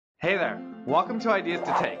Hey there, welcome to Ideas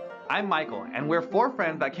to Take. I'm Michael, and we're four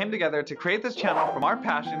friends that came together to create this channel from our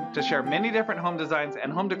passion to share many different home designs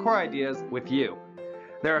and home decor ideas with you.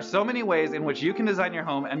 There are so many ways in which you can design your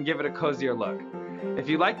home and give it a cozier look. If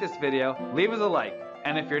you like this video, leave us a like,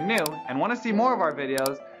 and if you're new and want to see more of our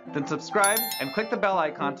videos, then subscribe and click the bell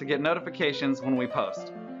icon to get notifications when we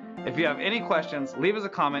post. If you have any questions, leave us a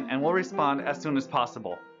comment and we'll respond as soon as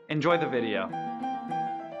possible. Enjoy the video.